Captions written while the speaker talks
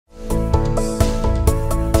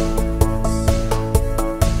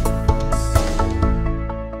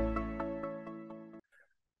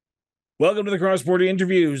Welcome to the Cross Border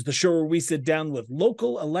Interviews, the show where we sit down with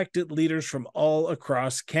local elected leaders from all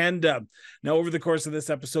across Canada. Now, over the course of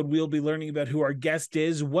this episode, we'll be learning about who our guest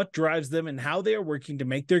is, what drives them, and how they are working to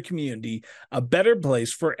make their community a better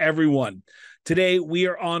place for everyone. Today, we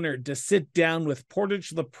are honored to sit down with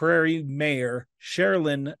Portage la Prairie Mayor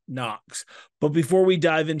Sharilyn Knox. But before we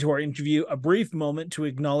dive into our interview, a brief moment to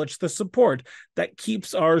acknowledge the support that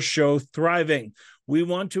keeps our show thriving. We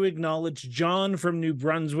want to acknowledge John from New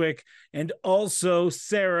Brunswick and also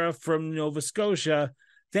Sarah from Nova Scotia.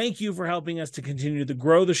 Thank you for helping us to continue to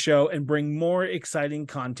grow the show and bring more exciting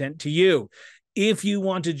content to you. If you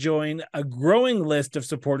want to join a growing list of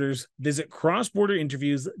supporters, visit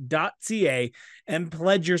crossborderinterviews.ca and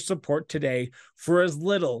pledge your support today for as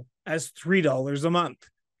little as $3 a month.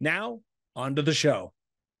 Now, on to the show.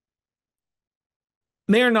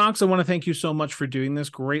 Mayor Knox, I want to thank you so much for doing this.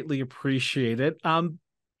 Greatly appreciate it.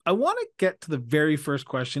 I want to get to the very first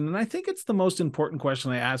question, and I think it's the most important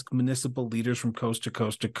question I ask municipal leaders from coast to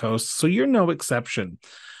coast to coast, so you're no exception.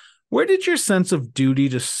 Where did your sense of duty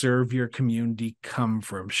to serve your community come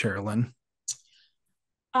from, Sharilyn?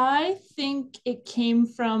 I think it came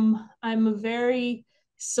from, I'm a very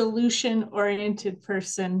solution-oriented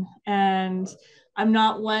person, and I'm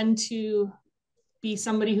not one to be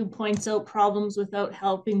somebody who points out problems without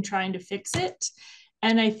helping trying to fix it.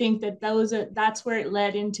 And I think that that's where it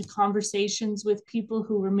led into conversations with people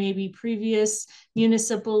who were maybe previous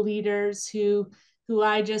municipal leaders who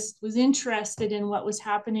I just was interested in what was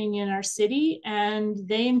happening in our city, and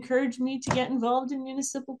they encouraged me to get involved in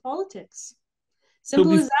municipal politics.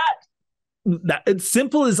 Simple as that. It's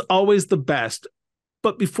simple is always the best.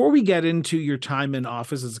 But before we get into your time in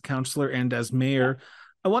office as a councillor and as mayor,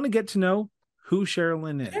 I want to get to know who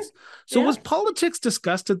Sharilyn is. So was politics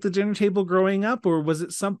discussed at the dinner table growing up, or was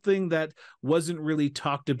it something that wasn't really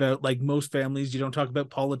talked about? Like most families, you don't talk about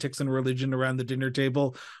politics and religion around the dinner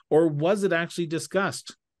table, or was it actually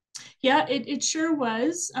discussed? Yeah, it sure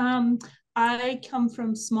was. I come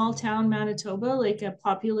from small town Manitoba, like a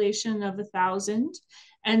population of 1,000.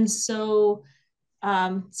 And so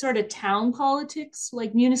sort of town politics,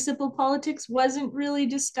 like municipal politics, wasn't really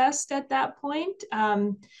discussed at that point.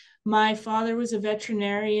 My father was a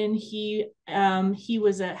veterinarian. He had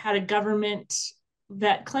a government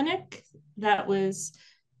vet clinic. That was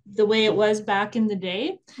the way it was back in the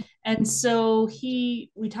day. And so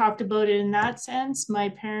we talked about it in that sense. My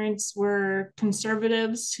parents were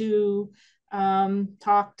conservatives who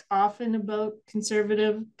talked often about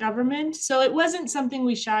conservative government. So it wasn't something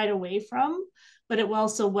we shied away from, but it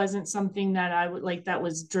also wasn't something that I would like that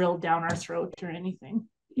was drilled down our throat or anything.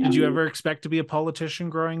 Yeah. Did you ever expect to be a politician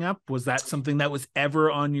growing up? Was that something that was ever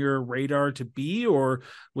on your radar to be, or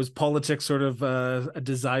was politics sort of a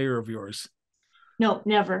desire of yours? No,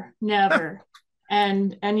 never, never.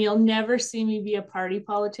 and you'll never see me be a party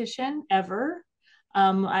politician ever.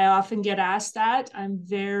 I often get asked that. I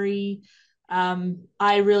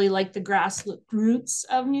really like the grassroots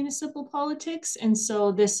of municipal politics, and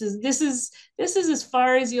so this is as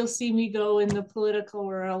far as you'll see me go in the political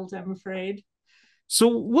world, I'm afraid. So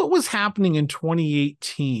what was happening in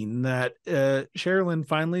 2018 that Sharilyn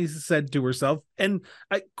finally said to herself, and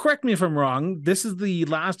correct me if I'm wrong, this is the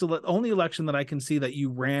only election that I can see that you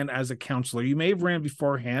ran as a councillor. You may have ran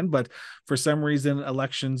beforehand, but for some reason,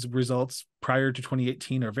 elections results prior to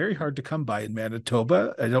 2018 are very hard to come by in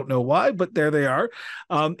Manitoba. I don't know why, but there they are.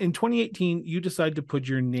 In 2018, you decided to put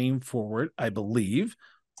your name forward, I believe.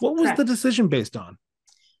 What was the decision based on?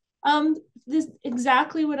 This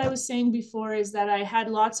exactly what I was saying before is that I had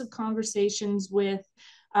lots of conversations with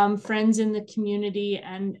friends in the community,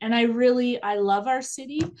 and I love our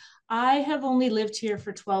city. I have only lived here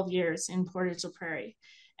for 12 years in Portage la Prairie,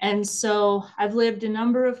 and so I've lived a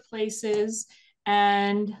number of places.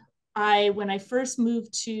 And when I first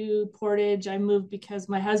moved to Portage, I moved because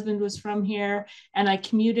my husband was from here, and I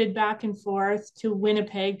commuted back and forth to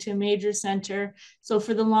Winnipeg, to a major center. So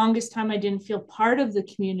for the longest time, I didn't feel part of the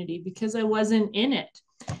community because I wasn't in it.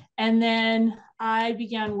 And then I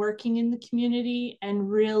began working in the community and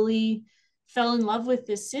really fell in love with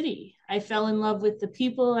this city. I fell in love with the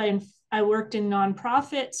people. I worked in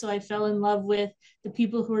nonprofit, so I fell in love with the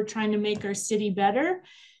people who are trying to make our city better.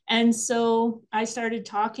 And so I started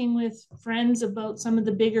talking with friends about some of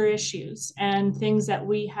the bigger issues and things that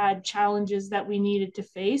we had, challenges that we needed to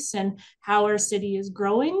face, and how our city is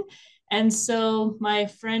growing. And so my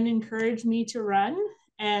friend encouraged me to run,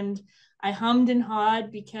 and I hummed and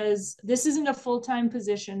hawed because this isn't a full-time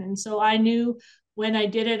position. And so I knew when I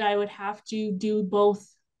did it, I would have to do both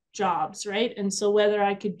jobs, right? And so whether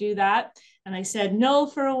I could do that, and I said no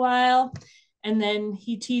for a while. And then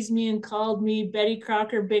he teased me and called me Betty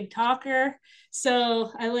Crocker, big talker.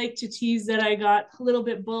 So I like to tease that I got a little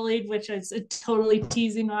bit bullied, which is totally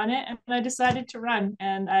teasing on it. And I decided to run,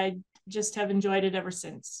 and I just have enjoyed it ever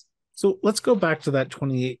since. So let's go back to that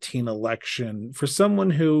 2018 election. For someone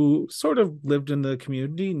who sort of lived in the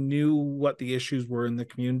community, knew what the issues were in the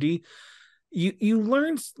community, you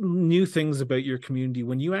learn new things about your community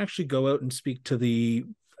when you actually go out and speak to the,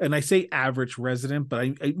 and I say average resident, but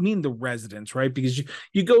I mean the residents, right? Because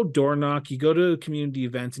you go door knock, you go to community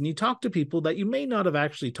events, and you talk to people that you may not have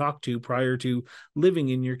actually talked to prior to living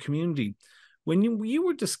in your community. When you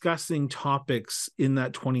were discussing topics in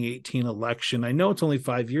that 2018 election, I know it's only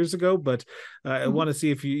 5 years ago, but I want to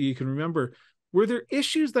see if you can remember, were there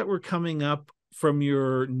issues that were coming up from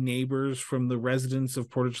your neighbors, from the residents of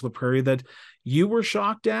Portage la Prairie, that you were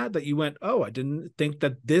shocked at, that you went, oh, I didn't think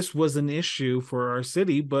that this was an issue for our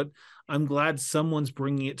city, but I'm glad someone's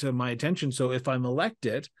bringing it to my attention. So if I'm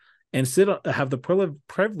elected and have the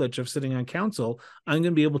privilege of sitting on council, I'm going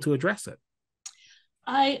to be able to address it?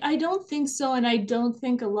 I don't think so. And I don't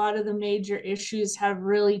think a lot of the major issues have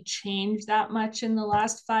really changed that much in the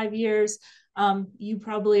last 5 years. You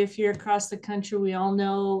probably, if you're across the country, we all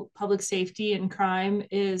know public safety and crime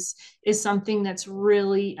is something that's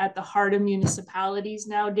really at the heart of municipalities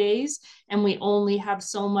nowadays, and we only have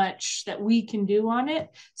so much that we can do on it.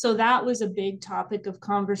 So that was a big topic of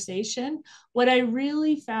conversation. What I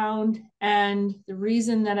really found, and the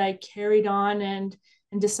reason that I carried on and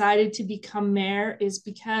decided to become mayor, is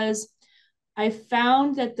because I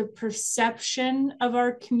found that the perception of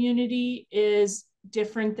our community is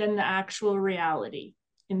different than the actual reality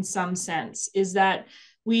in some sense. Is that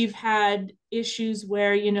we've had issues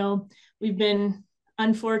where, we've been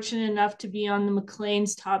unfortunate enough to be on the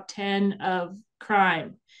Maclean's top 10 of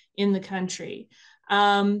crime in the country.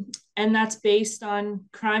 And that's based on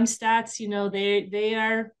crime stats. They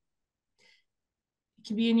are,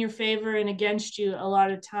 can be in your favor and against you a lot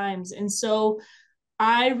of times. And so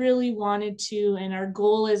I really wanted to, and our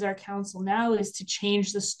goal as our council now is to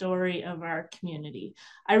change the story of our community.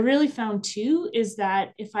 I really found too, is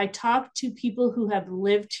that if I talk to people who have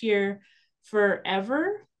lived here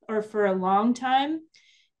forever or for a long time,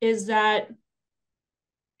 is that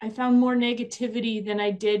I found more negativity than I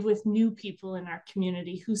did with new people in our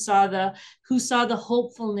community who saw the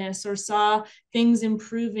hopefulness or saw things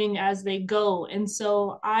improving as they go. And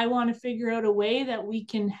so I want to figure out a way that we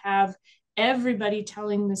can have everybody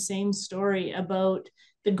telling the same story about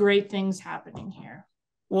the great things happening here.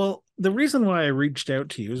 Well, the reason why I reached out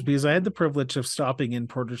to you is because I had the privilege of stopping in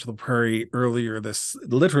Portage la Prairie earlier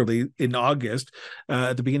literally in August,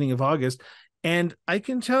 at the beginning of August. And I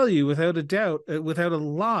can tell you without a doubt, without a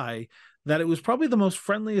lie, that it was probably the most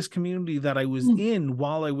friendliest community that I was in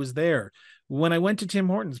while I was there. When I went to Tim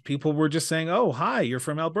Hortons, people were just saying, oh, hi, you're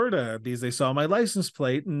from Alberta, because they saw my license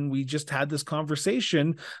plate. And we just had this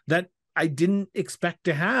conversation that I didn't expect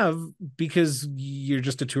to have, because you're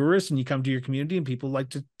just a tourist and you come to your community and people like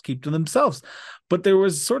to keep to themselves. But there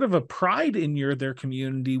was sort of a pride in their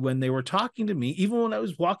community when they were talking to me, even when I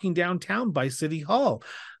was walking downtown by City Hall.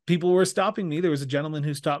 People were stopping me. There was a gentleman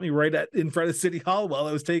who stopped me right in front of City Hall while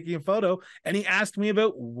I was taking a photo, and he asked me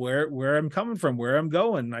about where I'm coming from, where I'm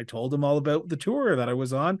going. And I told him all about the tour that I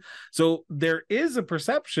was on. So there is a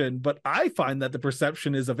perception, but I find that the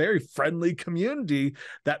perception is a very friendly community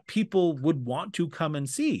that people would want to come and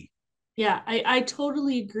see. Yeah, I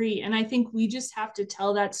totally agree. And I think we just have to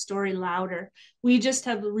tell that story louder. We just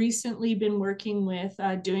have recently been working with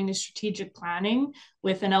doing a strategic planning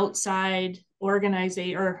with an outside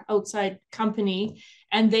organization or outside company,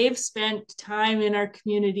 and they've spent time in our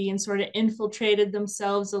community and sort of infiltrated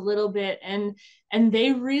themselves a little bit, and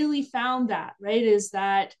they really found that, right, is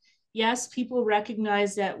that yes, people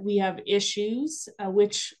recognize that we have issues,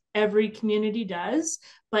 which every community does,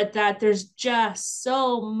 but that there's just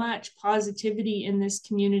so much positivity in this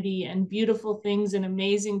community and beautiful things and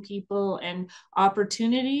amazing people and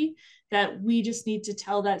opportunity that we just need to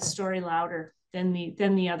tell that story louder than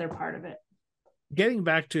the other part of it. Getting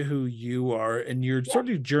back to who you are and your sort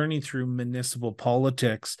of journey through municipal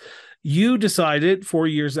politics, you decided 4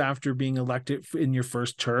 years after being elected in your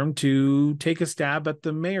first term to take a stab at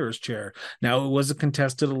the mayor's chair. Now, it was a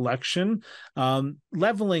contested election.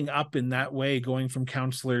 Leveling up in that way, going from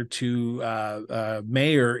councillor to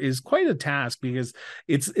mayor, is quite a task, because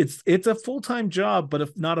it's a full-time job, but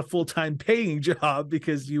if not a full-time paying job,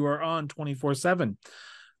 because you are on 24/7.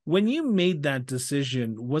 When you made that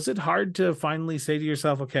decision, was it hard to finally say to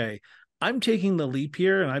yourself, okay, I'm taking the leap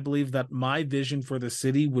here, and I believe that my vision for the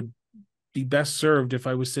city would be best served if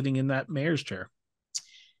I was sitting in that mayor's chair?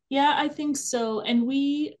 Yeah, I think so. And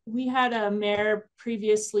we had a mayor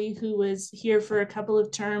previously who was here for a couple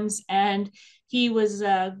of terms, and he was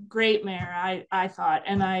a great mayor, I thought,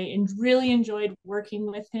 and really enjoyed working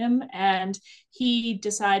with him. And he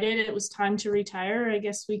decided it was time to retire. I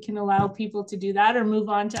guess we can allow people to do that or move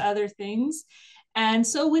on to other things. And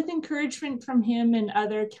so, with encouragement from him and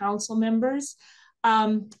other council members,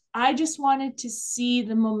 I just wanted to see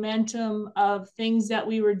the momentum of things that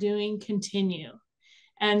we were doing continue.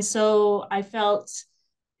 And so I felt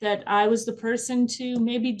that I was the person to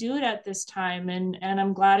maybe do it at this time. And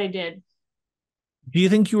I'm glad I did. Do you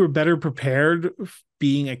think you were better prepared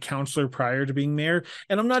being a counselor prior to being mayor?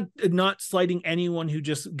 And I'm not slighting anyone who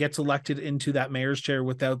just gets elected into that mayor's chair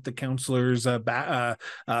without the counselor's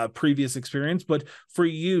previous experience. But for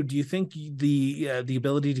you, do you think the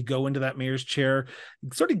ability to go into that mayor's chair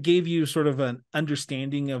sort of gave you sort of an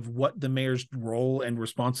understanding of what the mayor's role and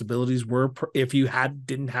responsibilities were if you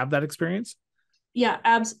didn't have that experience? Yeah,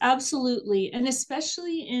 absolutely. And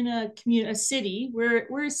especially in a city,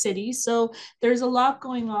 we're a city, so there's a lot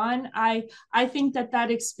going on. I think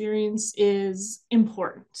that experience is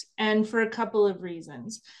important, and for a couple of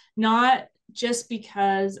reasons. Not just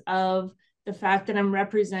because of the fact that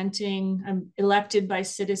I'm elected by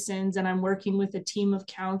citizens and I'm working with a team of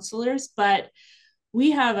counselors, but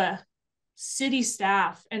we have a city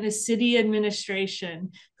staff and a city administration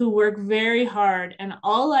who work very hard. And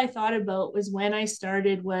all I thought about was when I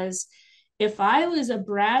started was if I was a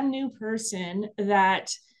brand new person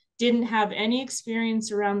that didn't have any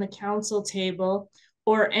experience around the council table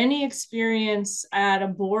or any experience at a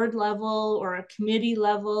board level or a committee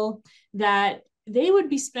level, that they would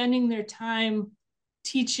be spending their time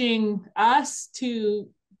teaching us to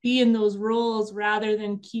be in those roles rather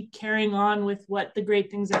than keep carrying on with what the great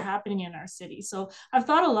things are happening in our city. So I've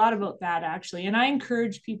thought a lot about that, actually, and I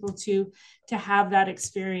encourage people to have that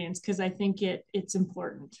experience because I think it's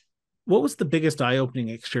important. What was the biggest eye-opening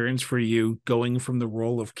experience for you going from the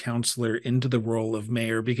role of counselor into the role of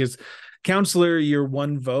mayor? Because counselor, you're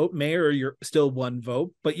one vote, mayor, you're still one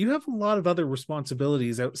vote, but you have a lot of other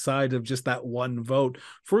responsibilities outside of just that one vote.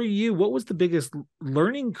 For you, what was the biggest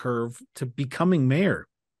learning curve to becoming mayor?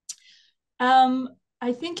 Um,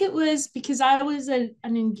 I think it was because I was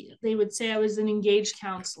they would say I was an engaged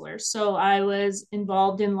counselor. So I was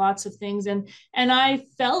involved in lots of things, and I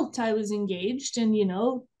felt I was engaged and,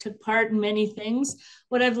 took part in many things.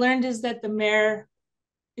 What I've learned is that the mayor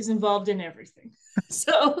is involved in everything.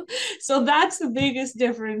 So that's the biggest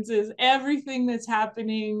difference is everything that's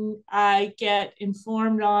happening I get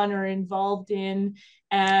informed on or involved in,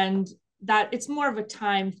 and that it's more of a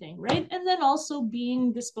time thing, right? And then also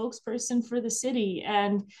being the spokesperson for the city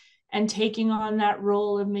and taking on that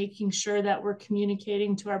role of making sure that we're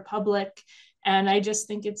communicating to our public. And I just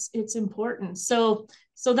think it's important. So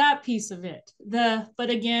that piece of it.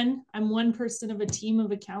 But again, I'm one person of a team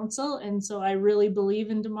of a council, and so I really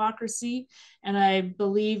believe in democracy, and I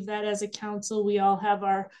believe that as a council we all have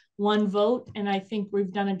our one vote, and I think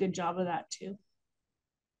we've done a good job of that too.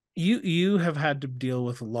 You have had to deal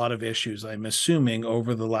with a lot of issues, I'm assuming,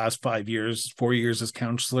 over the last 5 years, 4 years as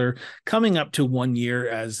counselor, coming up to 1 year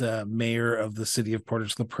as mayor of the city of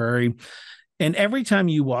Portage la Prairie. And every time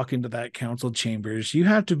you walk into that council chambers, you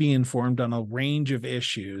have to be informed on a range of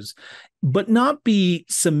issues, but not be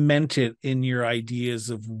cemented in your ideas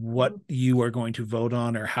of what you are going to vote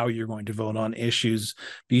on or how you're going to vote on issues,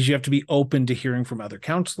 because you have to be open to hearing from other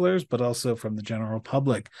councilors, but also from the general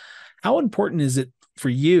public. How important is it for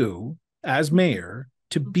you as mayor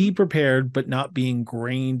to be prepared, but not be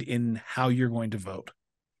ingrained in how you're going to vote?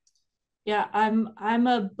 Yeah, I'm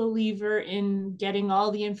a believer in getting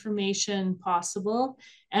all the information possible,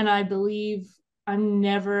 and I believe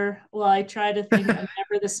I try to think I'm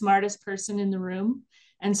never the smartest person in the room.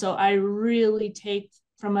 And so I really take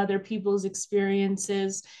from other people's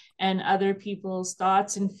experiences and other people's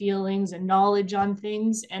thoughts and feelings and knowledge on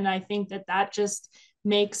things, and I think that just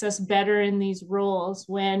makes us better in these roles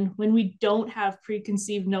when we don't have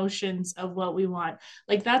preconceived notions of what we want.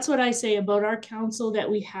 Like that's what I say about our council that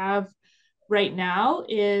we have right now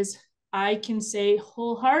is I can say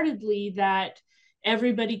wholeheartedly that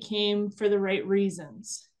everybody came for the right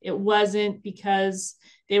reasons. It wasn't because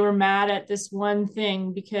they were mad at this one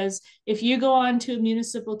thing, because if you go on to a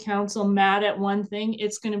municipal council mad at one thing,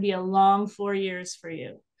 it's going to be a long 4 years for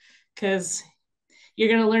you, because you're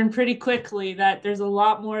going to learn pretty quickly that there's a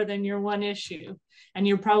lot more than your one issue, and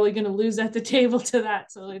you're probably going to lose at the table to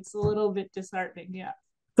that. So it's a little bit disheartening. Yeah.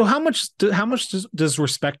 So how much does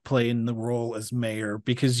respect play in the role as mayor?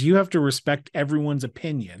 Because you have to respect everyone's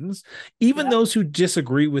opinions, even Yeah, those who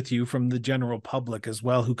disagree with you from the general public as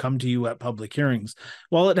well, who come to you at public hearings.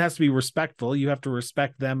 While it has to be respectful, you have to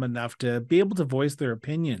respect them enough to be able to voice their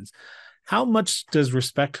opinions. How much does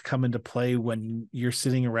respect come into play when you're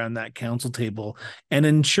sitting around that council table and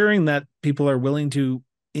ensuring that people are willing to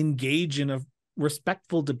engage in a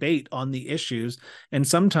respectful debate on the issues, and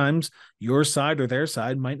sometimes your side or their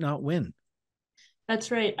side might not win? that's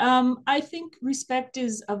right. I think respect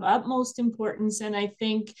is of utmost importance. And I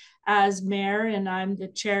think as mayor, and I'm the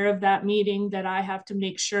chair of that meeting, that I have to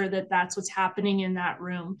make sure that that's what's happening in that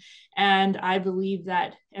room. And I believe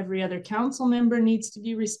that every other council member needs to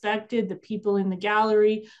be respected. The people in the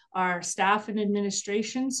gallery are staff and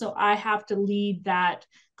administration. So I have to lead that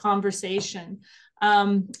conversation.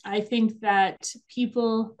 I think that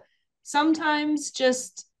people sometimes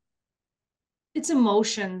just, it's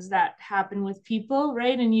emotions that happen with people,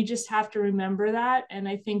 right? And you just have to remember that. And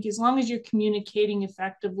I think as long as you're communicating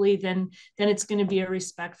effectively, then it's going to be a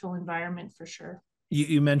respectful environment for sure.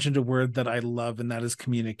 You mentioned a word that I love, and that is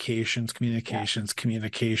communications, Yeah. communications,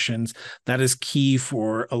 communications. That is key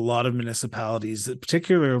for a lot of municipalities,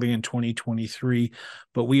 particularly in 2023.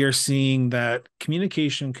 But we are seeing that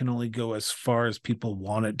communication can only go as far as people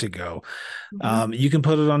want it to go. Mm-hmm. You can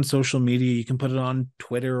put it on social media, you can put it on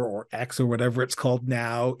Twitter or X or whatever it's called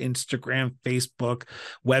now, Instagram, Facebook,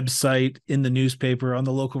 website, in the newspaper, on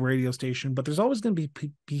the local radio station. But there's always going to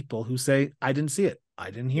be people who say, I didn't see it. I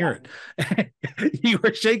didn't hear Yeah. it. You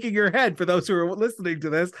were shaking your head. For those who are listening to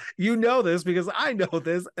this, you know this because I know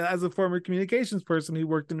this as a former communications person who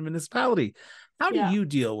worked in a municipality. How do Yeah. you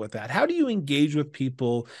deal with that? How do you engage with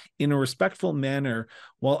people in a respectful manner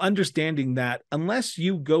while understanding that unless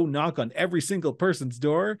you go knock on every single person's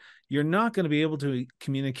door, you're not going to be able to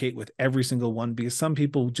communicate with every single one, because some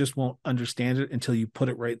people just won't understand it until you put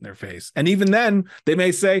it right in their face. And even then, they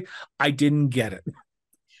may say, I didn't get it.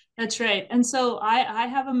 That's right. And so I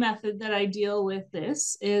have a method that I deal with.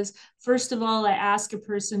 This is, first of all, I ask a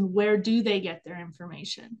person, where do they get their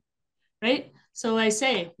information? Right. So I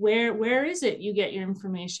say, where is it you get your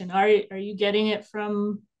information? Are you getting it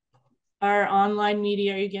from our online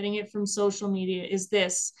media? Are you getting it from social media? Is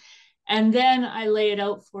this? And then I lay it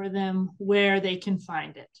out for them where they can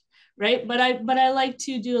find it. Right. But I like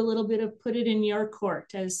to do a little bit of put it in your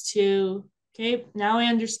court as to, okay, now I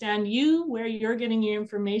understand you, where you're getting your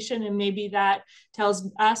information, and maybe that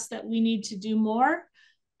tells us that we need to do more.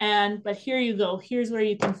 And but here you go. Here's where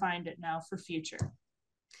you can find it now for future.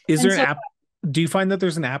 Is And there an so app? Do you find that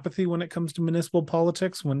there's an apathy when it comes to municipal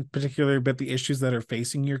politics, when particularly about the issues that are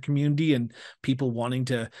facing your community and people wanting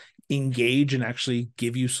to engage and actually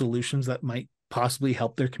give you solutions that might possibly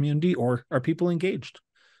help their community, or are people engaged?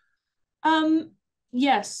 Um,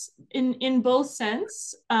 yes, in both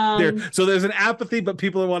sense. So there's an apathy, but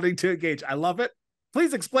people are wanting to engage. I love it.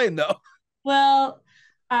 Please explain though. Well,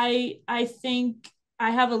 I think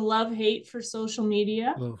I have a love hate for social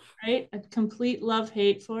media, Oh. right? A complete love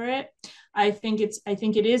hate for it. I think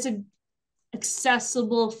it is a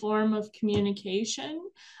accessible form of communication.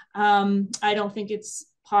 I don't think it's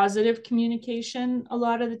positive communication a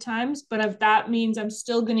lot of the times, but if that means I'm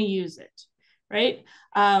still going to use it, right?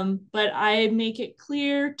 But I make it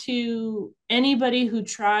clear to anybody who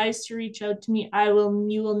tries to reach out to me,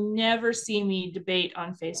 you will never see me debate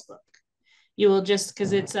on Facebook. You will, just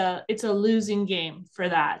because it's a losing game for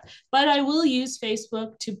that. But I will use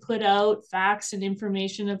Facebook to put out facts and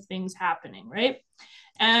information of things happening, right?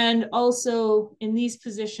 And also in these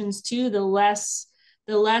positions too, the less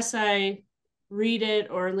I read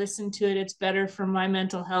it or listen to it, it's better for my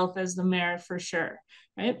mental health as the mayor for sure,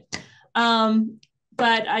 right? um,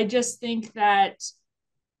 but I just think that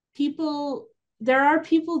people there are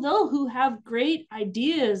people though who have great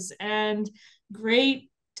ideas and great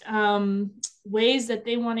ways that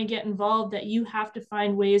they want to get involved, that you have to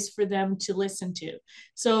find ways for them to listen to.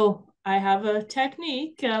 So I have a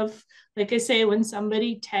technique of, like I say, when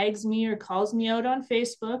somebody tags me or calls me out on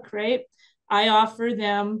Facebook, right? I offer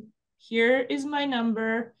them, here is my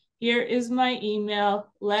number, here is my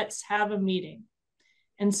email, let's have a meeting.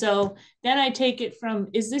 And so then I take it from,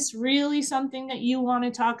 is this really something that you want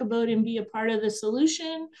to talk about and be a part of the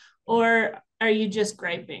solution? Or are you just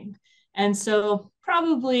griping? And so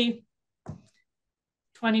probably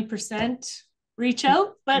 20% reach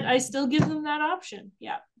out, but I still give them that option.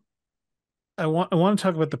 Yeah. I want to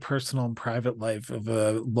talk about the personal and private life of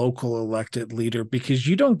a local elected leader, because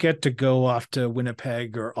you don't get to go off to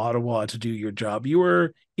Winnipeg or Ottawa to do your job. You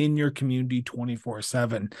are in your community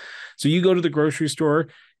 24/7. So you go to the grocery store,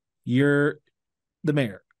 you're the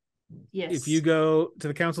mayor. If you Yes. go to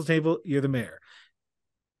the council table, you're the mayor.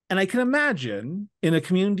 And I can imagine in a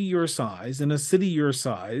community your size, in a city your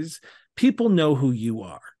size, people know who you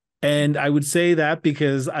are. And I would say that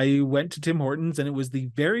because I went to Tim Hortons and it was the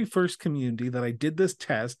very first community that I did this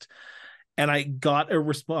test, and I got a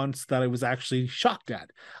response that I was actually shocked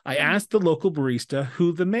at. I asked the local barista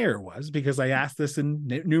who the mayor was because I asked this in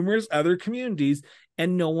numerous other communities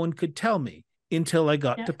and no one could tell me until I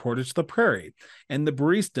got Yeah. to Portage la Prairie. And the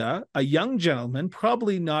barista, a young gentleman,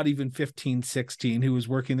 probably not even 15, 16, who was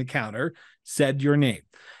working the counter, said your name.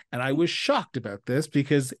 And I was shocked about this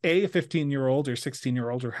because a 15-year-old or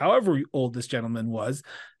 16-year-old or however old this gentleman was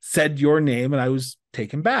said your name, and I was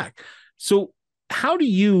taken back. So how do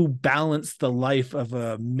you balance the life of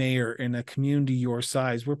a mayor in a community your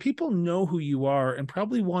size where people know who you are and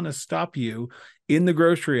probably want to stop you in the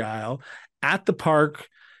grocery aisle, at the park,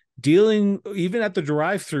 dealing even at the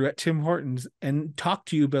drive-through at Tim Hortons, and talk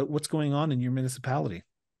to you about what's going on in your municipality?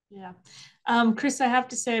 Yeah. Chris, I have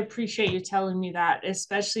to say, I appreciate you telling me that,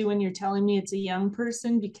 especially when you're telling me it's a young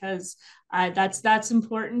person, because that's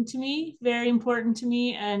important to me, very important to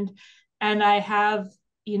me. And I have,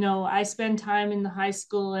 I spend time in the high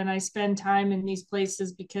school and I spend time in these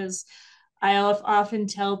places because I often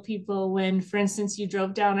tell people when, for instance, you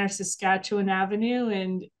drove down our Saskatchewan Avenue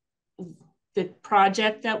and the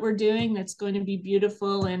project that we're doing that's going to be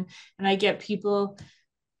beautiful, and I get people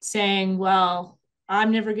saying, well,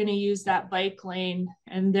 I'm never going to use that bike lane.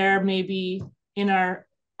 And they're maybe in our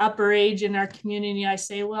upper age in our community. I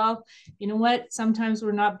say, well, you know what? Sometimes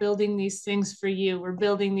we're not building these things for you. We're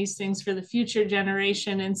building these things for the future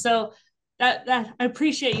generation. And so that I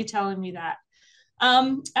appreciate you telling me that.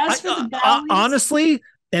 As for the balance, Honestly,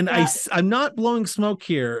 and yeah, I'm not blowing smoke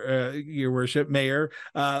here, Your Worship, Mayor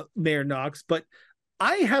Knox, but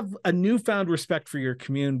I have a newfound respect for your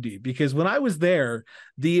community because when I was there,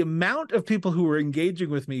 the amount of people who were engaging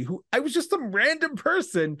with me, who I was just some random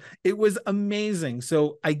person, it was amazing.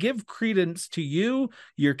 So I give credence to you,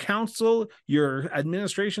 your council, your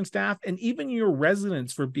administration staff, and even your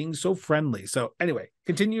residents for being so friendly. So anyway,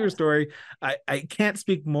 continue your story. I can't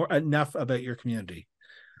speak more enough about your community.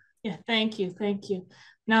 yeah, thank you. Thank you.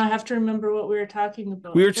 Now I have to remember what we were talking we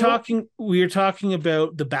about. were talking we were talking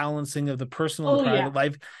about the balancing of the personal and Oh, yeah. private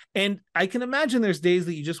life, and I can imagine there's days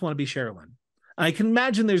that you just want to be Sharilyn. I can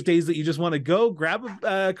imagine there's days that you just want to go grab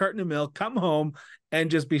a carton of milk, come home, and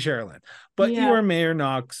just be Sharilyn. But you Yeah. are Mayor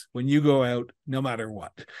Knox when you go out, no matter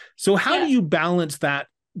what. So how do Yeah. you balance that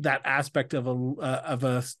aspect of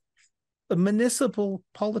a municipal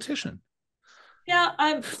politician? Yeah,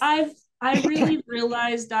 I really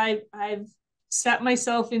realized I've set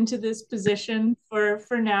myself into this position for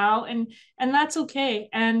now, and that's okay.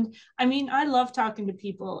 And I mean, I love talking to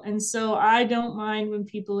people, and so I don't mind when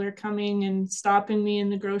people are coming and stopping me in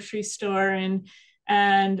the grocery store.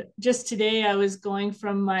 And just today I was going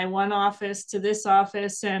from my one office to this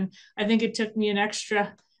office, and I think it took me an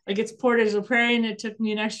extra, like, it's Portage la Prairie, and it took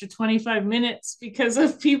me an extra 25 minutes because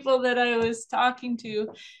of people that I was talking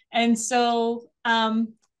to. And so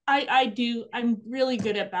I'm really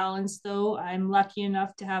good at balance, though. I'm lucky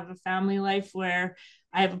enough to have a family life where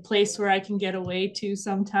I have a place where I can get away to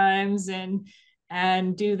sometimes and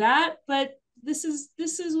do that. But this is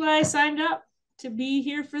why I signed up, to be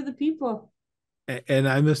here for the people. And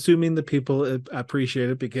I'm assuming the people appreciate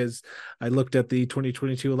it because I looked at the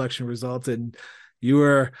 2022 election results and you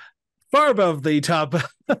were far above the top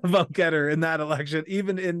vote getter in that election,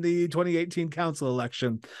 even in the 2018 council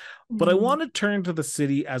election. But I Mm-hmm. want to turn to the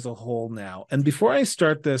city as a whole now. And before I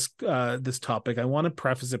start this topic, I want to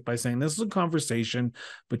preface it by saying this is a conversation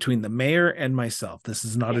between the mayor and myself. This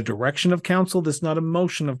is not a direction of council. This is not a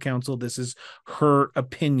motion of council. This is her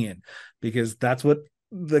opinion, because that's what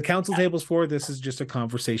the council table's for. This is just a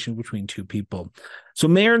conversation between two people. So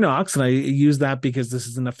Mayor Knox, and I use that because this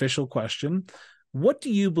is an official question, what do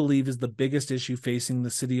you believe is the biggest issue facing the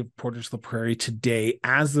city of Portage la Prairie today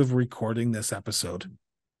as of recording this episode?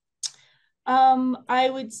 I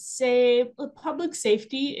would say public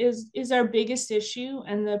safety is our biggest issue,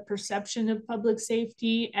 and the perception of public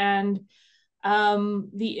safety, and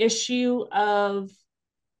the issue of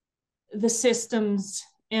the systems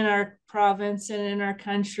in our province and in our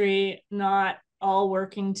country not all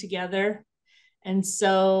working together. And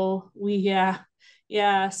so we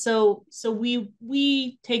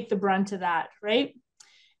take the brunt of that, right?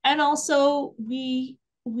 And also we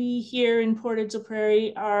here in Portage la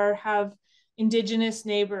Prairie have Indigenous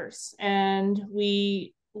neighbors, and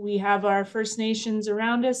we have our First Nations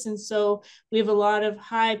around us, and so we have a lot of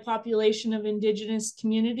high population of Indigenous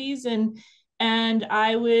communities, and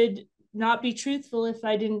I would not be truthful if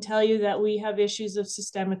I didn't tell you that we have issues of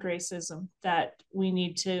systemic racism that we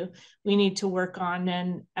need to work on,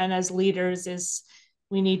 and as leaders is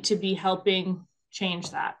we need to be helping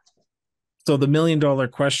change that. So the $1 million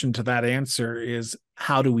question to that answer is,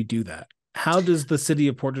 how do we do that? How does the city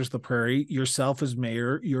of Portage la Prairie, yourself as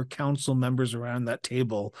mayor, your council members around that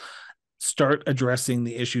table, start addressing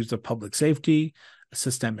the issues of public safety,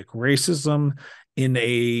 systemic racism in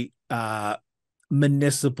a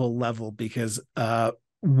municipal level? Because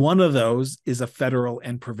one of those is a federal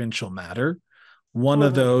and provincial matter. One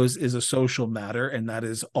of those is a social matter, and that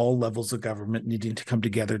is all levels of government needing to come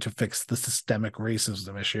together to fix the systemic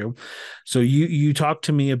racism issue. So you talk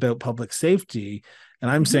to me about public safety,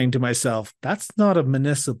 and I'm saying to myself, that's not a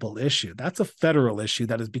municipal issue. That's a federal issue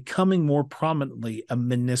that is becoming more prominently a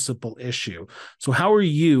municipal issue. So how are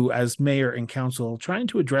you as mayor and council trying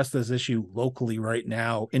to address this issue locally right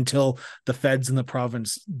now until the feds in the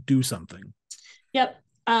province do something? Yep.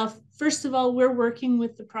 First of all, we're working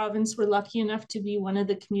with the province. We're lucky enough to be one of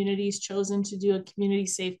the communities chosen to do a community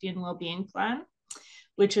safety and well-being plan,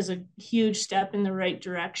 which is a huge step in the right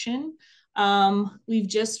direction. We've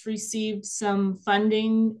just received some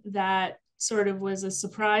funding that sort of was a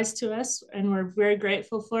surprise to us, and we're very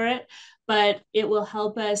grateful for it, but it will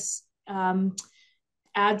help us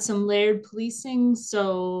add some layered policing.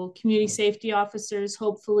 So community safety officers,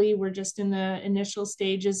 hopefully we're just in the initial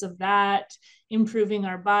stages of that, improving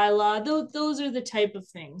our bylaw. Those are the type of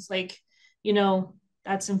things, like, you know,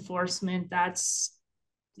 that's enforcement, that's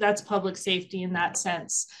public safety in that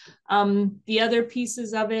sense. The other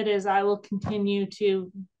pieces of it is I will continue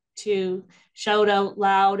to shout out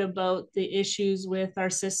loud about the issues with our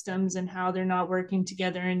systems and how they're not working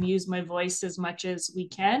together, and use my voice as much as we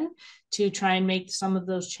can to try and make some of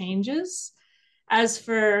those changes. As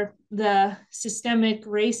for the systemic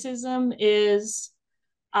racism, is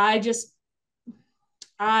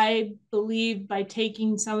I believe by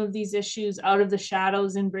taking some of these issues out of the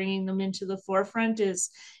shadows and bringing them into the forefront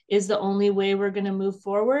is the only way we're going to move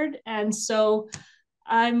forward. And so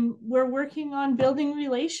we're working on building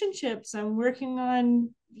relationships. I'm working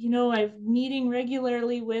on, I'm meeting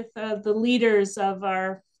regularly with the leaders of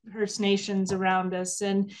our First Nations around us,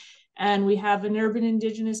 and we have an Urban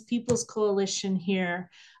Indigenous Peoples Coalition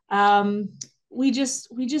here. We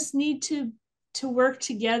just need to work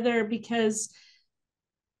together, because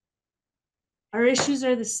our issues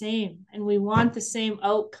are the same and we want the same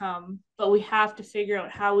outcome, but we have to figure out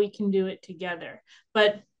how we can do it together.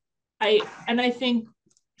 But I think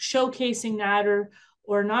showcasing that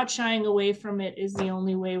or not shying away from it is the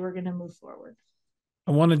only way we're going to move forward.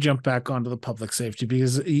 I want to jump back onto the public safety,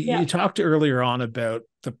 because you talked earlier on about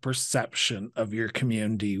the perception of your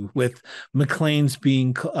community, with Maclean's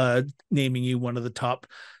being naming you one of the top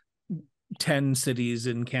 10 cities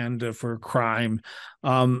in Canada for crime.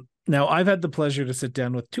 Now, I've had the pleasure to sit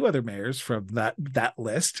down with two other mayors from that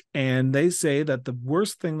list, and they say that the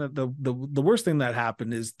worst thing that the worst thing that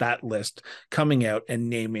happened is that list coming out and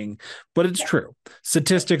naming. But it's true.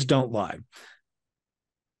 Statistics don't lie.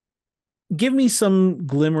 Give me some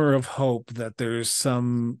glimmer of hope that there's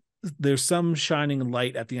some shining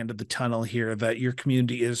light at the end of the tunnel here, that your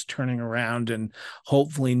community is turning around and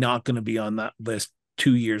hopefully not going to be on that list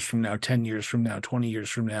 2 years from now, 10 years from now, 20 years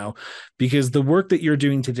from now, because the work that you're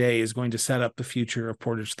doing today is going to set up the future of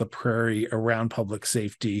Portage la Prairie around public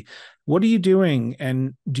safety. What are you doing?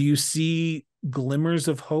 And do you see glimmers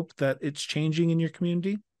of hope that it's changing in your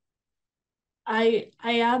community? I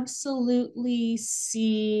absolutely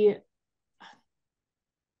see.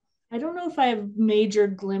 I don't know if I have major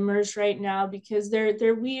glimmers right now, because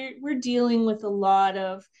we're dealing with a lot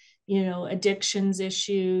of, addictions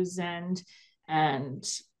issues and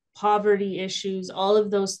poverty issues, all of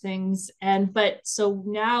those things. But so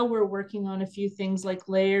now we're working on a few things like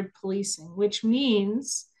layered policing, which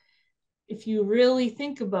means, if you really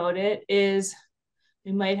think about it, is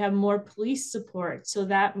we might have more police support. So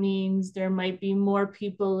that means there might be more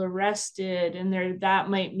people arrested, and that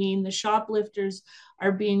might mean the shoplifters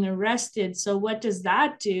are being arrested. So what does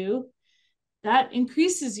that do? That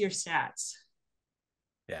increases your stats.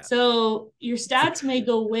 Yeah. So your stats may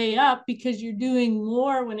go way up because you're doing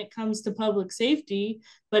more when it comes to public safety.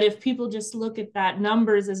 But if people just look at that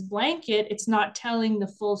numbers as blanket, it's not telling the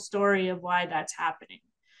full story of why that's happening.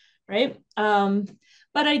 Right.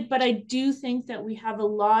 But I do think that we have a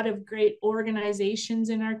lot of great organizations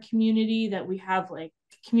in our community, that we have like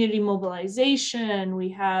community mobilization.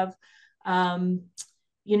 We have,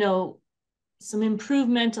 some improved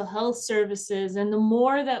mental health services. And the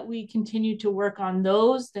more that we continue to work on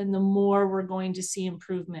those, then the more we're going to see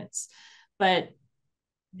improvements. But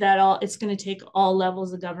it's going to take all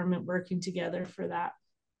levels of government working together for that.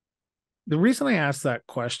 The reason I asked that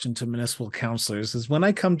question to municipal councillors is when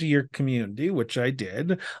I come to your community, which I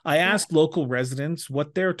did, I asked local residents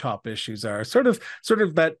what their top issues are.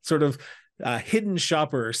 Hidden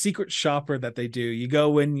shopper or secret shopper that they do. You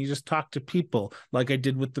go in, you just talk to people, like I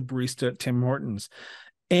did with the barista at Tim Hortons.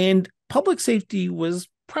 And public safety was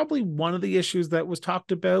probably one of the issues that was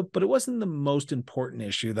talked about, but it wasn't the most important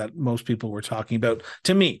issue that most people were talking about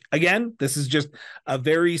to me. Again, this is just a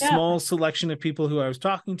very small selection of people who I was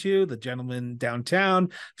talking to, the gentleman downtown, a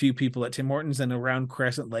few people at Tim Hortons, and around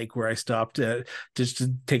Crescent Lake where I stopped just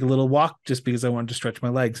to take a little walk just because I wanted to stretch my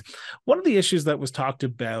legs. One of the issues that was talked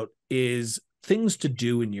about is things to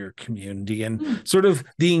do in your community and sort of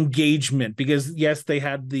the engagement, because yes, they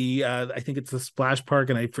had the I think it's the splash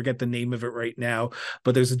park and I forget the name of it right now,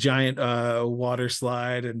 but there's a giant water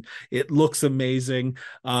slide and it looks amazing,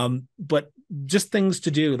 but just things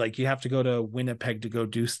to do, like you have to go to Winnipeg to go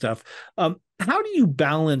do stuff. How do you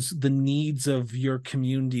balance the needs of your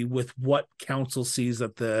community with what council sees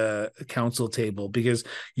at the council table? Because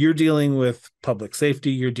you're dealing with public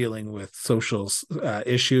safety, you're dealing with social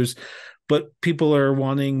issues, but people are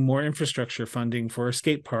wanting more infrastructure funding for a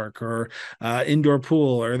skate park or indoor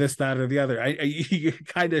pool or this, that, or the other. You're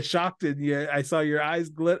kind of shocked, and I saw your eyes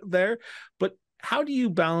glit there. But how do you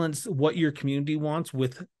balance what your community wants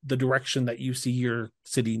with the direction that you see your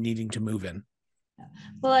city needing to move in?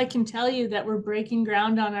 Well, I can tell you that we're breaking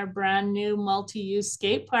ground on our brand new multi-use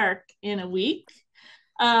skate park in a week.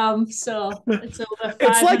 So it's over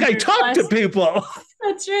it's like I talk to people.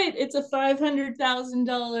 That's right. It's a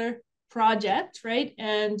 $500,000 project, right?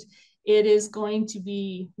 And it is going to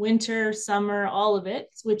be winter, summer, all of it,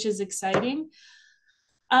 which is exciting.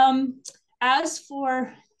 As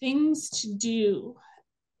for things to do,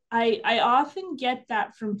 I often get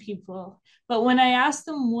that from people, but when I ask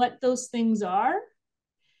them what those things are,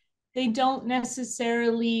 they don't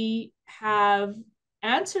necessarily have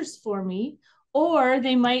answers for me, or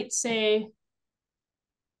they might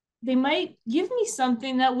give me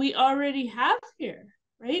something that we already have here,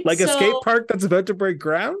 right? Like a skate park that's about to break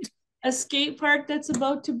ground? A skate park that's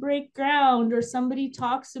about to break ground, or somebody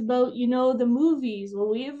talks about, the movies. Well,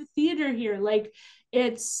 we have a theater here. Like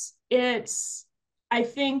it's, I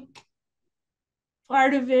think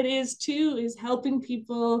part of it is helping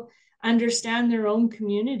people understand their own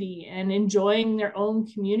community and enjoying their own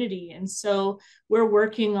community. And so we're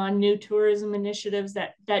working on new tourism initiatives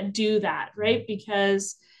that do that, right?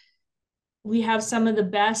 Because we have some of the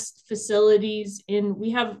best facilities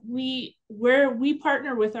we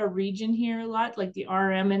partner with our region here a lot, like the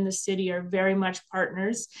RM and the city are very much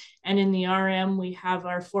partners. And in the RM, we have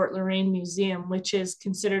our Fort Lorraine Museum, which is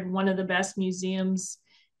considered one of the best museums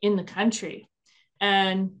in the country.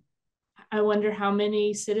 And I wonder how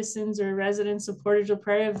many citizens or residents of Portage la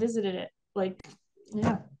Prairie have visited it.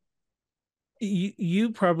 Yeah.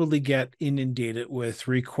 You probably get inundated with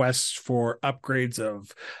requests for upgrades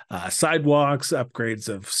of sidewalks, upgrades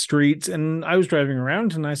of streets. And I was driving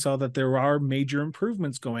around and I saw that there are major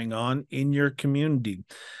improvements going on in your community.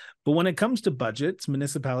 But when it comes to budgets,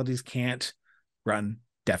 municipalities can't run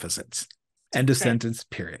deficits. End of sentence,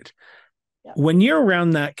 period. Yeah. When you're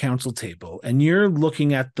around that council table and you're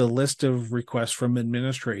looking at the list of requests from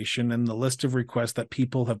administration and the list of requests that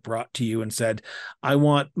people have brought to you and said, I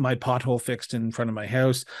want my pothole fixed in front of my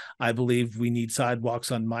house. I believe we need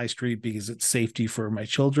sidewalks on my street because it's safety for my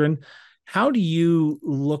children. How do you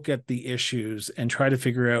look at the issues and try to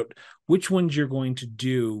figure out which ones you're going to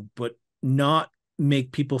do, but not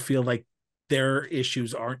make people feel like their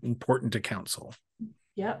issues aren't important to council?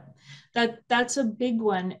 Yep, that's a big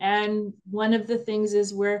one. And one of the things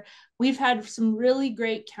is we've had some really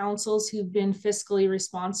great councils who've been fiscally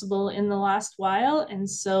responsible in the last while. And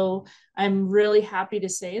so I'm really happy to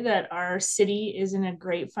say that our city is in a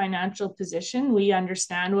great financial position. We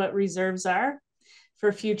understand what reserves are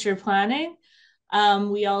for future planning.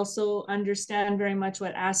 We also understand very much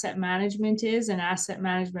what asset management is and asset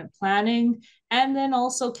management planning, and then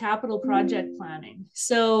also capital project planning.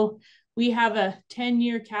 So we have a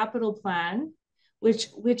 10-year capital plan,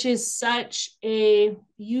 which is such a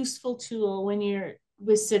useful tool when you're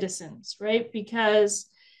with citizens, right? Because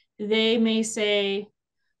they may say,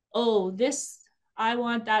 oh, I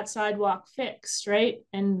want that sidewalk fixed, right?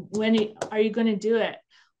 And when are you going to do it?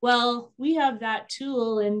 Well, we have that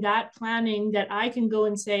tool and that planning that I can go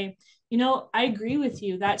and say, I agree with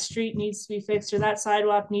you. That street needs to be fixed or that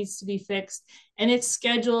sidewalk needs to be fixed. And it's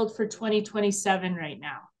scheduled for 2027 right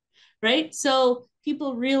now. Right? So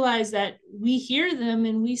people realize that we hear them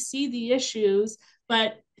and we see the issues,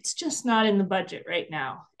 but it's just not in the budget right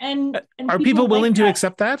now. And Are people people like willing to that.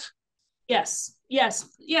 accept that? Yes,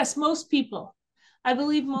 most people. I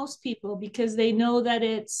believe most people, because they know that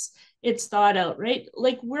it's thought out, right?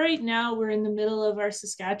 Like right now we're in the middle of our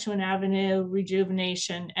Saskatchewan Avenue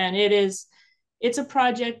rejuvenation, and it's a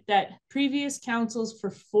project that previous councils for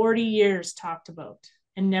 40 years talked about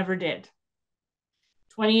and never did.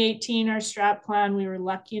 2018, our strat plan, we were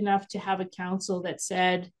lucky enough to have a council that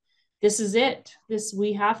said, this is it.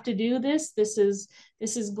 We have to do this. This is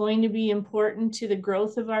going to be important to the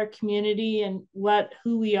growth of our community and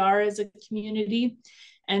who we are as a community.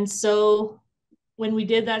 And so when we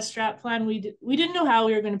did that strat plan, we didn't know how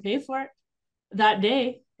we were going to pay for it that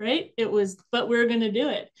day, right? But we're going to do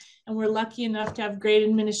it. And we're lucky enough to have great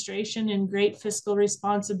administration and great fiscal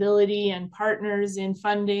responsibility and partners in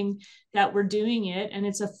funding that we're doing it. And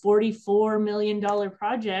it's a $44 million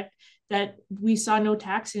project that we saw no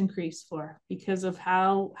tax increase for because of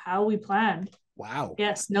how we planned. Wow.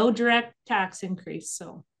 Yes, no direct tax increase.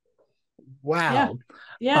 So wow.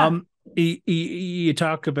 Yeah. You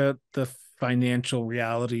talk about the financial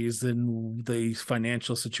realities and the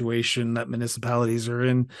financial situation that municipalities are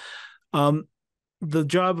in. The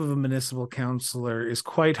job of a municipal councillor is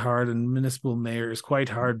quite hard, and municipal mayor is quite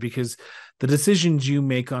hard, because the decisions you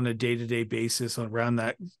make on a day-to-day basis around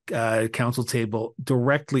that council table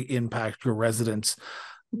directly impact your residents.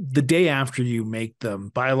 The day after you make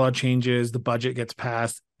them, bylaw changes, the budget gets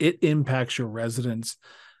passed, it impacts your residents.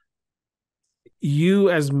 You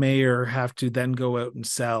as mayor have to then go out and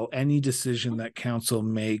sell any decision that council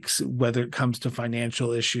makes, whether it comes to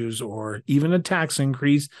financial issues or even a tax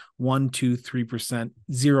increase, 1%, 2%, 3%,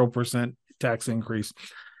 0% tax increase.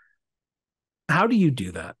 How do you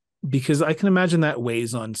do that? Because I can imagine that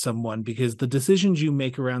weighs on someone, because the decisions you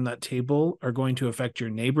make around that table are going to affect your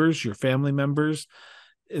neighbors, your family members,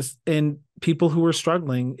 and people who are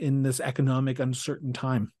struggling in this economic uncertain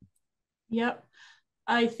time. Yep.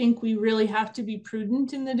 I think we really have to be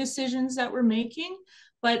prudent in the decisions that we're making,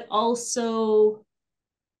 but also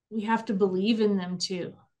we have to believe in them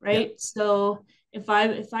too, right? Yeah. So if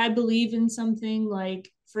I believe in something,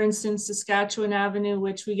 like for instance Saskatchewan Avenue,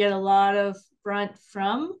 which we get a lot of brunt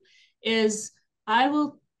from, is I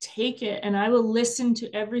will take it and I will listen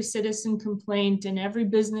to every citizen complaint and every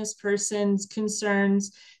business person's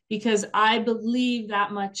concerns, because I believe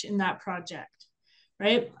that much in that project,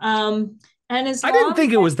 right? And I didn't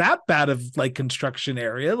think it was that bad of like construction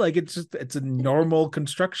area. Like it's a normal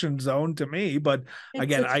construction zone to me. But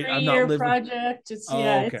again, I'm not living. Project. It's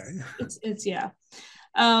okay. It's yeah.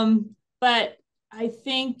 But I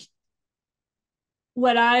think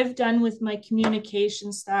what I've done with my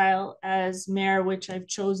communication style as mayor, which I've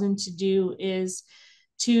chosen to do, is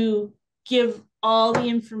to give all the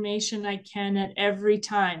information I can at every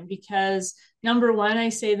time, because number one, I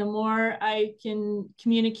say the more I can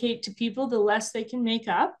communicate to people, the less they can make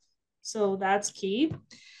up. So that's key.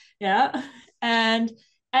 Yeah. And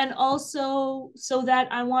also so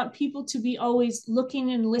that I want people to be always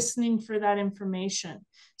looking and listening for that information,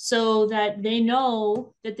 so that they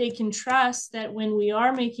know that they can trust that when we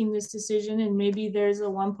are making this decision, and maybe there's a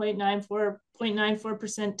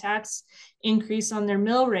 1.94% tax increase on their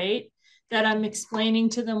mill rate, that I'm explaining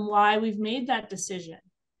to them why we've made that decision.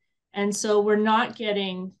 And so we're not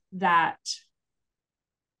getting that.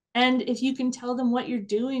 And if you can tell them what you're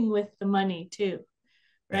doing with the money too,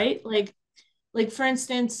 right? Yeah. Like for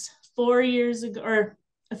instance, 4 years ago, or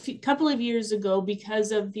couple of years ago,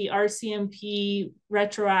 because of the RCMP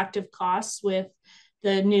retroactive costs with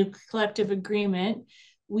the new collective agreement,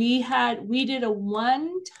 we did a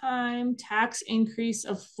one-time tax increase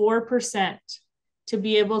of 4% to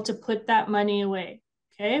be able to put that money away.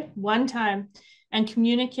 Okay, one time, and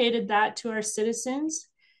communicated that to our citizens.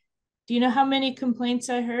 Do you know how many complaints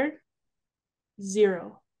I heard?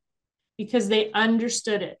 0. Because they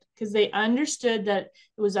understood it, because they understood that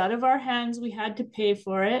it was out of our hands, we had to pay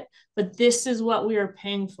for it, but this is what we are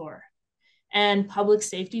paying for. And public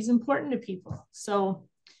safety is important to people. So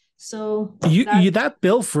that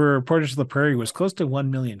bill for Portage la Prairie was close to $1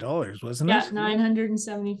 million, wasn't it? Yeah,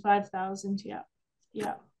 975,000.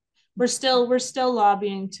 Yeah. We're still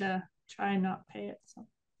lobbying to try and not pay it. So.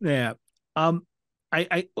 Yeah.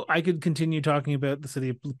 I could continue talking about the city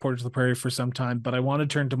of Portage la Prairie for some time, but I want to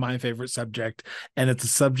turn to my favorite subject, and it's a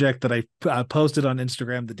subject that I posted on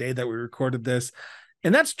Instagram the day that we recorded this,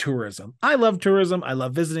 and that's tourism. I love tourism. I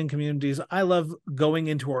love visiting communities. I love going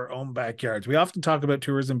into our own backyards. We often talk about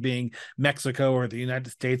tourism being Mexico or the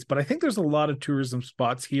United States, but I think there's a lot of tourism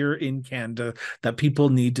spots here in Canada that people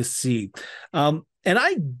need to see. And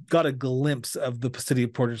I got a glimpse of the city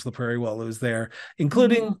of Portage la Prairie while I was there,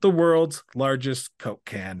 including Mhm. the world's largest Coke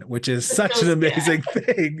can, which is The such an Coast Guard. amazing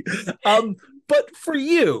thing. But for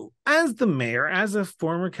you, as the mayor, as a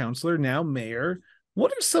former councillor, now mayor,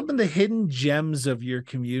 what are some of the hidden gems of your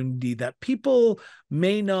community that people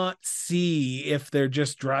may not see if they're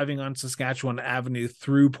just driving on Saskatchewan Avenue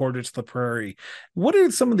through Portage la Prairie? What are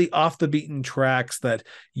some of the off the beaten tracks that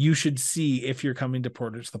you should see if you're coming to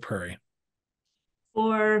Portage la Prairie?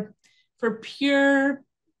 for for pure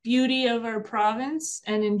beauty of our province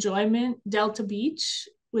and enjoyment, Delta Beach,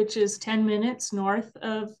 which is 10 minutes north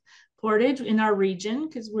of Portage in our region,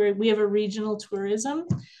 because we have a regional tourism,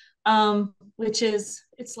 which is,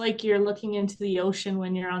 it's like you're looking into the ocean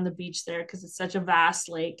when you're on the beach there, because it's such a vast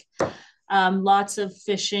lake. Lots of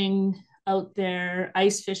fishing out there,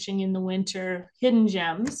 ice fishing in the winter, hidden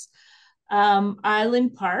gems.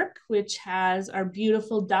 Island Park, which has our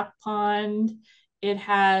beautiful duck pond. It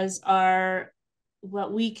has our,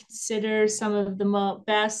 what we consider some of the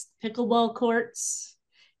best pickleball courts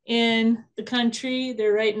in the country.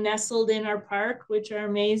 They're right nestled in our park, which are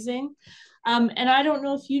amazing. And I don't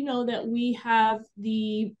know if you know that we have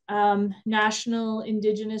the National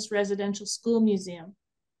Indigenous Residential School Museum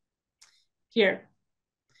here,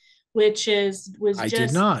 which was I did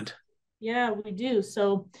just, not. yeah, we do.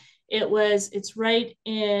 So it's right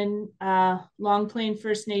in Long Plain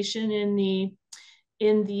First Nation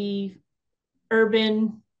in the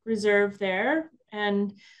urban reserve there.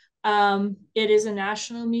 And it is a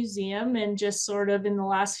national museum, and just sort of in the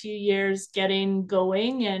last few years getting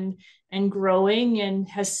going and growing, and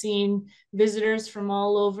has seen visitors from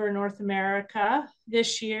all over North America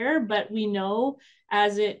this year. But we know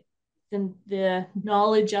as the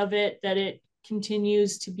knowledge of it, that it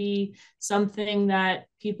continues to be something that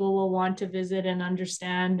people will want to visit and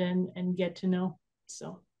understand and get to know.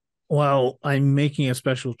 So Well, I'm making a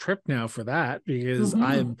special trip now for that because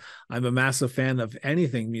mm-hmm. I'm a massive fan of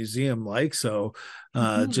anything museum like. So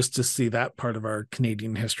Mm-hmm. just to see that part of our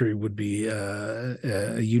Canadian history would be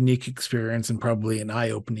a unique experience and probably an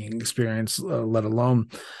eye-opening experience, let alone.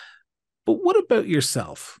 But what about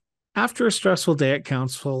yourself? After a stressful day at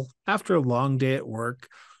council, after a long day at work,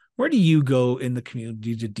 where do you go in the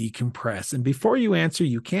community to decompress? And before you answer,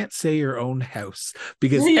 you can't say your own house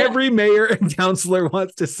because Yeah. every mayor and councillor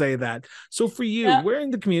wants to say that. So for you, Yeah. where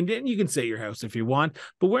in the community, and you can say your house if you want,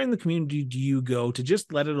 but where in the community do you go to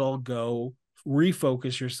just let it all go,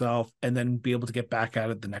 refocus yourself, and then be able to get back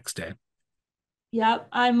at it the next day? Yeah.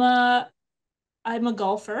 I'm a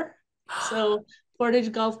golfer. So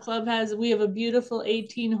Portage Golf Club we have a beautiful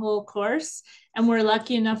 18-hole course, and we're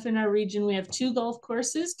lucky enough in our region we have two golf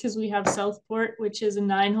courses, because we have Southport, which is a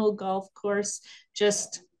 9-hole golf course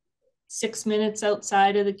just 6 minutes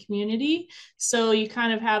outside of the community. So you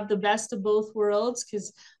kind of have the best of both worlds,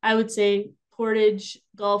 because I would say Portage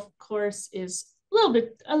Golf Course is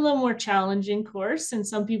a little more challenging course, and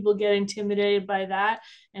some people get intimidated by that.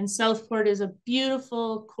 And Southport is a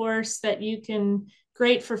beautiful course that you can,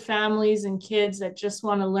 great for families and kids that just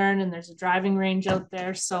want to learn, and there's a driving range out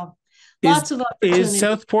there. So Is lots of is opportunity.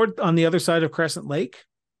 Southport on the other side of Crescent Lake?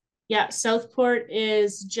 Yeah, Southport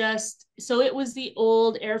is just, so it was the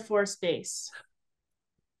old Air Force base.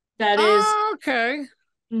 That is, Oh, okay.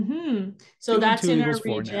 so Two and that's two in equals our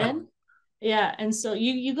four now. region. Yeah, and so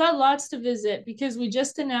you got lots to visit, because we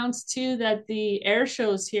just announced too that the air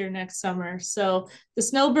show's here next summer. So the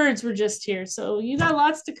snowbirds were just here. So you got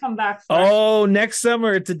lots to come back for. Oh, next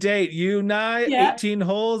summer it's a date. You and I, Yeah. 18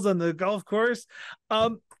 holes on the golf course.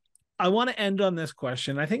 Um, I want to end on this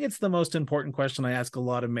question. I think it's the most important question I ask a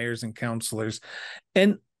lot of mayors and councillors.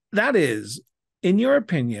 And that is, in your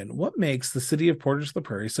opinion, what makes the city of Portage la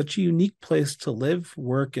Prairie such a unique place to live,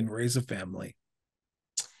 work, and raise a family?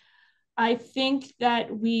 I think that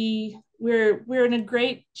we're in a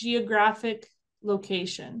great geographic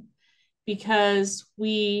location, because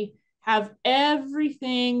we have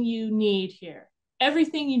everything you need here.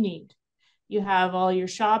 Everything you need. You have all your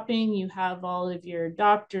shopping, you have all of your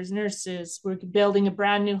doctors, nurses. We're building a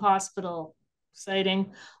brand new hospital.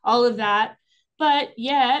 Exciting. All of that. But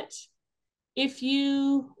yet, if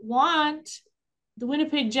you want, the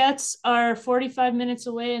Winnipeg Jets are 45 minutes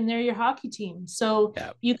away, and they're your hockey team. So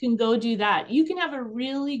Yeah. you can go do that. You can have a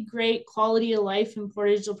really great quality of life in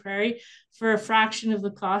Portage la Prairie for a fraction of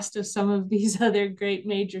the cost of some of these other great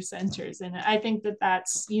major centers. And I think that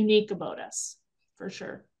that's unique about us, for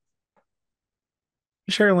sure.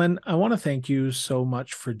 Sharilyn, I want to thank you so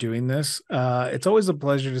much for doing this. It's always a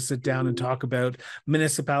pleasure to sit down and talk about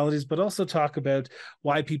municipalities, but also talk about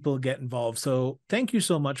why people get involved. So thank you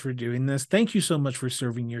so much for doing this. Thank you so much for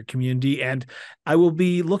serving your community. And I will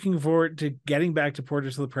be looking forward to getting back to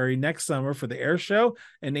Portage la Prairie next summer for the air show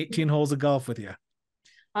and 18 holes of golf with you.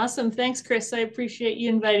 Awesome. Thanks, Chris. I appreciate you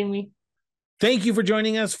inviting me. Thank you for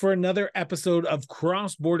joining us for another episode of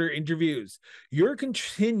Cross Border Interviews. Your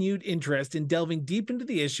continued interest in delving deep into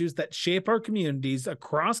the issues that shape our communities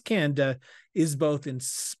across Canada is both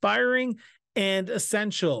inspiring and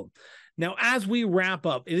essential. Now, as we wrap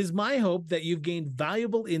up, it is my hope that you've gained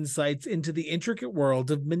valuable insights into the intricate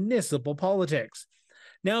world of municipal politics.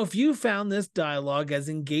 Now, if you found this dialogue as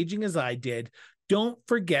engaging as I did, don't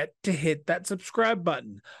forget to hit that subscribe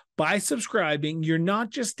button. By subscribing, you're not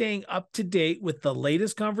just staying up to date with the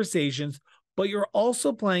latest conversations, but you're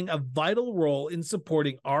also playing a vital role in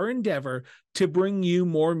supporting our endeavor to bring you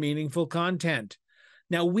more meaningful content.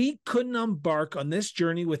 Now, we couldn't embark on this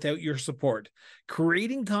journey without your support.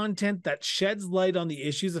 Creating content that sheds light on the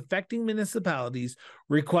issues affecting municipalities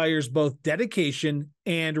requires both dedication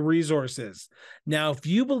and resources. Now, if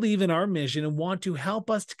you believe in our mission and want to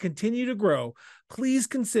help us to continue to grow, please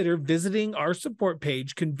consider visiting our support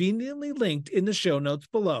page conveniently linked in the show notes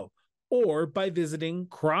below, or by visiting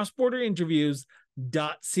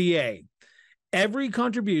crossborderinterviews.ca. Every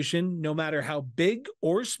contribution, no matter how big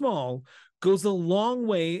or small, goes a long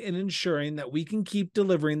way in ensuring that we can keep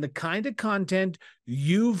delivering the kind of content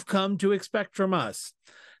you've come to expect from us.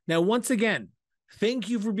 Now, once again, thank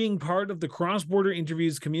you for being part of the Cross Border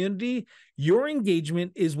Interviews community. Your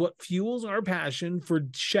engagement is what fuels our passion for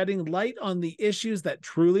shedding light on the issues that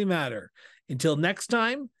truly matter. Until next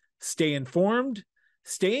time, stay informed,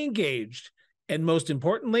 stay engaged, and most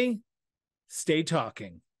importantly, stay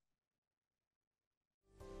talking.